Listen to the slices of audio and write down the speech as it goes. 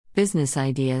Business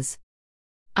ideas.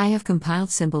 I have compiled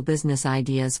simple business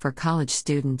ideas for college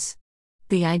students.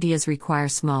 The ideas require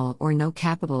small or no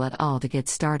capital at all to get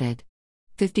started.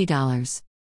 $50.